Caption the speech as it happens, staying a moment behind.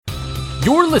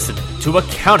You're listening to a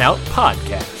Countout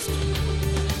Podcast.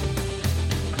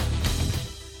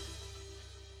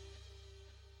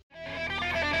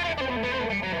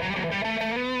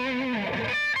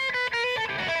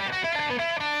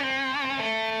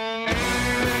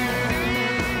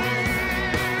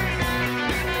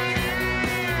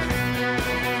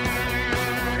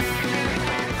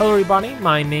 Hello everybody,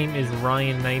 my name is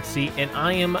Ryan Knightsey, and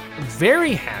I am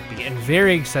very happy and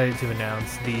very excited to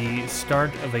announce the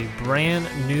start of a brand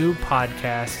new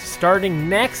podcast starting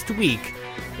next week.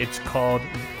 It's called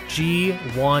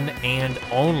G1 and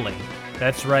Only.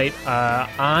 That's right,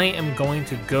 I am going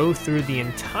to go through the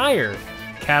entire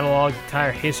catalog,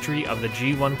 entire history of the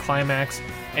G1 Climax,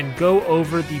 and go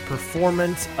over the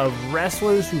performance of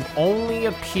wrestlers who've only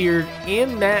appeared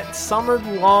in that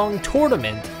summer-long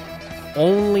tournament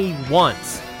only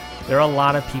once. There are a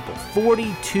lot of people,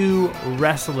 42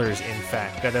 wrestlers in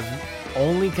fact, that have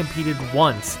only competed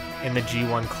once in the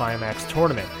G1 Climax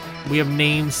tournament. We have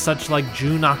names such like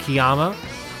Jun Akiyama,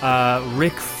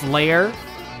 Ric Flair,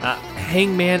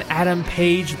 Hangman Adam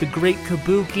Page, The Great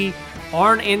Kabuki,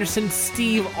 Arn Anderson,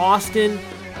 Steve Austin,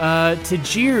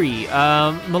 Tajiri,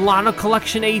 Milano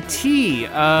Collection AT,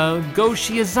 Go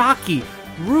Shiozaki,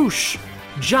 Rush,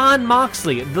 Jon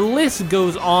Moxley. The list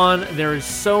goes on. There is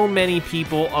so many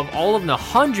people of all of the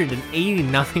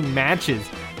 189 matches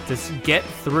to get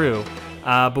through.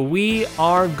 But we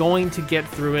are going to get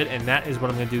through it, and that is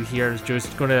what I'm going to do here. Is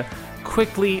just going to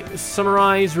quickly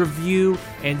summarize, review,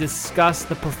 and discuss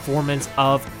the performance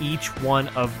of each one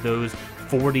of those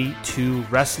 42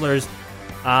 wrestlers.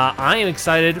 I am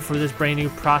excited for this brand new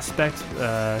prospect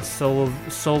solo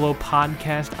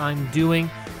podcast I'm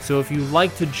doing. So if you'd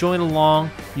like to join along,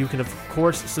 you can, of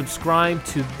course, subscribe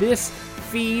to this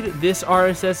feed, this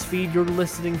RSS feed you're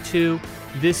listening to,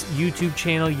 this YouTube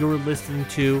channel you're listening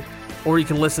to, or you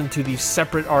can listen to the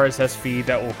separate RSS feed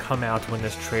that will come out when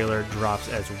this trailer drops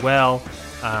as well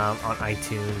on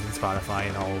iTunes and Spotify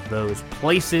and all of those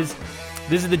places.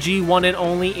 This is the G1 and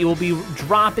Only. It will be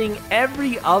dropping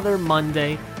every other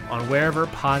Monday on wherever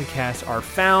podcasts are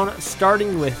found,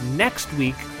 starting with next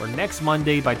week or next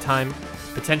Monday by time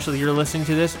potentially you're listening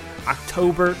to this,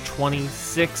 October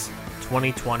 26,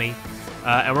 2020.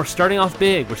 And we're starting off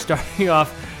big. We're starting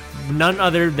off none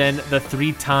other than the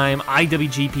three-time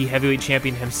IWGP Heavyweight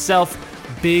Champion himself,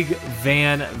 Big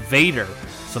Van Vader.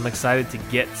 So I'm excited to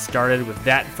get started with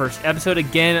that first episode.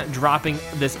 Again, dropping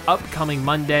this upcoming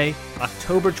Monday,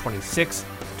 October 26,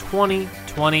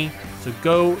 2020. So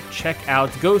go check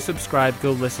out, go subscribe,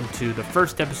 go listen to the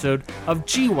first episode of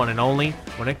G1 and Only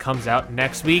when it comes out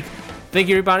next week. Thank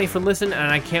you everybody for listening,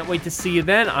 and I can't wait to see you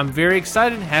then. I'm very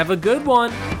excited. Have a good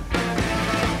one.